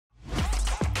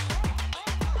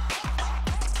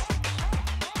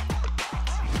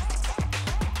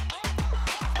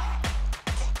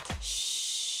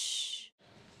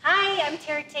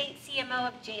Terra Teat, CMO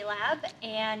of JLab,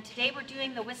 and today we're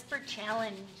doing the Whisper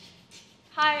Challenge.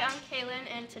 Hi, I'm Kaylin,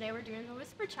 and today we're doing the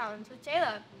Whisper Challenge with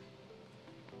JLab.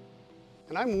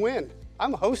 And I'm Win.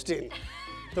 I'm hosting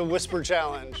the Whisper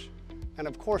Challenge. And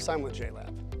of course, I'm with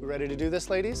JLab. We ready to do this,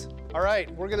 ladies? All right,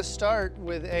 we're gonna start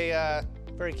with a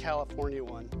very California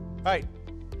one. All right,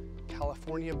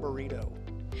 California burrito.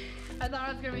 I thought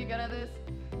I was gonna be good at this.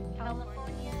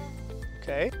 California.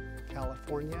 Okay,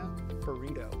 California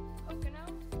burrito. Pocono?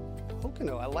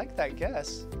 Pocono, I like that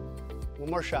guess. One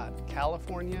more shot,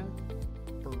 California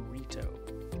burrito.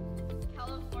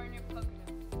 California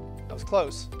Pocono. That was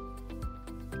close.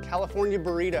 California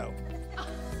burrito.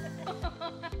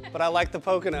 But I like the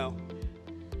Pocono.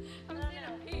 I'm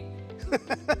seeing a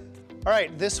peek. All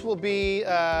right, this will be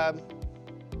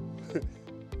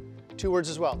 2 words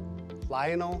as well.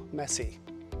 Lionel Messi.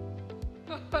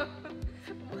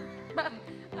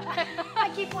 I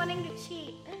keep wanting to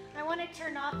cheat. I want to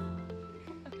turn off.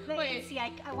 Wait. See,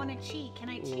 I want to cheat. Can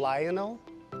I cheat? Lionel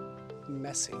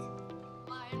Messi.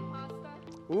 Lion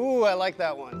pasta. Ooh, I like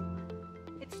that one.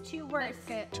 It's 2 words.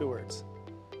 2 words.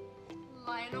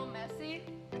 Lionel Messi.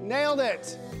 Nailed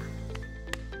it.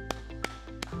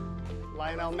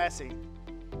 Lionel Messi.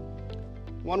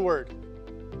 1 word.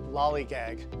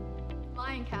 Lollygag.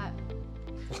 Lion cat.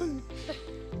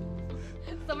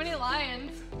 So many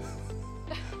lions.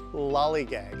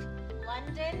 Lollygag.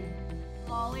 London.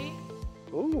 Lolly.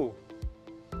 Ooh.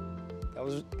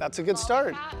 That's a good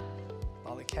start. Cat.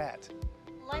 Lollycat.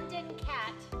 London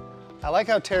cat. I like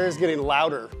how Tara's getting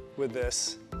louder with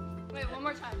this. Wait, one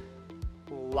more time.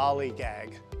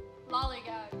 Lollygag.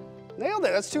 Lollygag. Nailed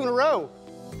it. That's 2 in a row.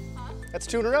 Huh? That's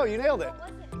 2 in a row. You nailed it.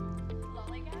 What was it?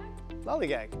 Lollygag?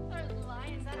 Lollygag. I thought it was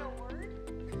lion. Is that a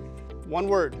word? 1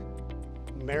 word.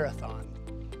 Marathon.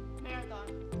 Marathon.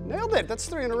 Nailed it. That's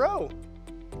 3 in a row.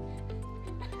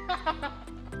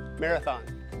 Marathon.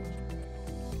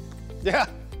 Yeah.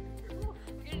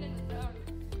 We're getting in the zone.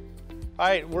 All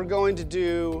right, we're going to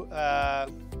do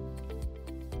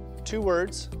 2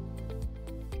 words.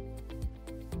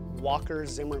 Walker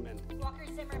Zimmerman. Walker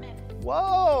Zimmerman.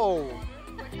 Whoa!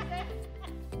 What'd you say?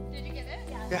 Did you get it?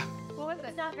 Yeah. Yeah. What was It's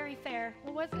it? not very fair.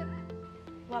 What was it?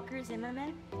 Walker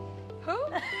Zimmerman. Who?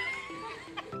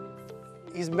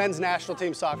 He's men's national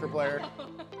team soccer player.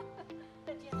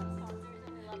 The JLab sponsors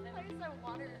and we love them. I just said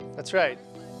water. That's right.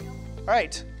 All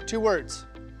right, 2 words.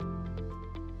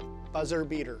 Buzzer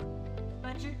beater.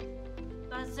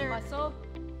 Buzzer. Muscle.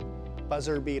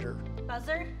 Buzzer beater.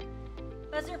 Buzzer.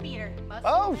 Buzzer beater. Muscle.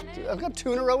 Oh, in it? I've got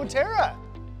 2 in a row with Tara.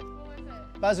 What was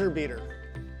it? Buzzer beater.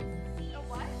 A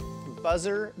what?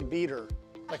 Buzzer beater.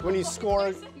 Like when you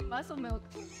score. Muscle milk.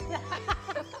 They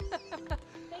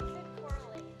could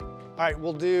correlate. All right,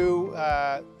 we'll do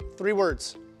 3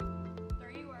 words.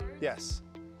 3 words. Yes.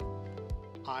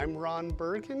 I'm Ron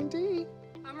Burgundy.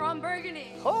 I'm Ron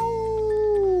Burgundy.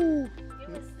 Oh!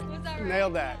 Was that right?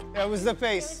 Nailed that. That was the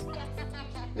face.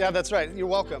 Yeah, that's right. You're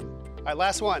welcome. All right,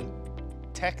 last one.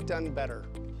 Tech done better.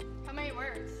 How many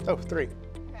words? Oh, 3.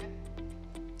 Okay.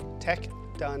 Tech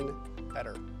done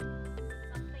better.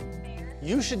 Something fair.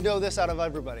 You should know this out of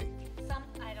everybody.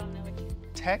 I don't know what you.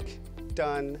 Tech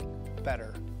done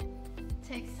better.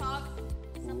 TikTok.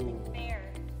 Something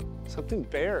fair. Something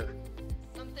bear.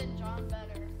 Something John better.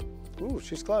 Ooh,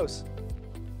 she's close.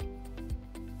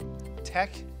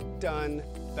 Tech done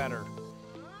better.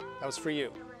 That was for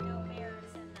you. There were no bears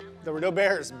in that one. There were no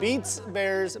bears. Beats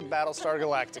Bears Battlestar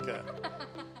Galactica.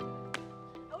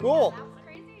 Oh, Cool. Yeah, that was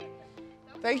crazy.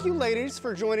 Thank you, ladies,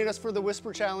 for joining us for the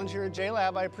Whisper Challenge here at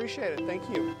JLab. I appreciate it. Thank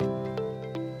you.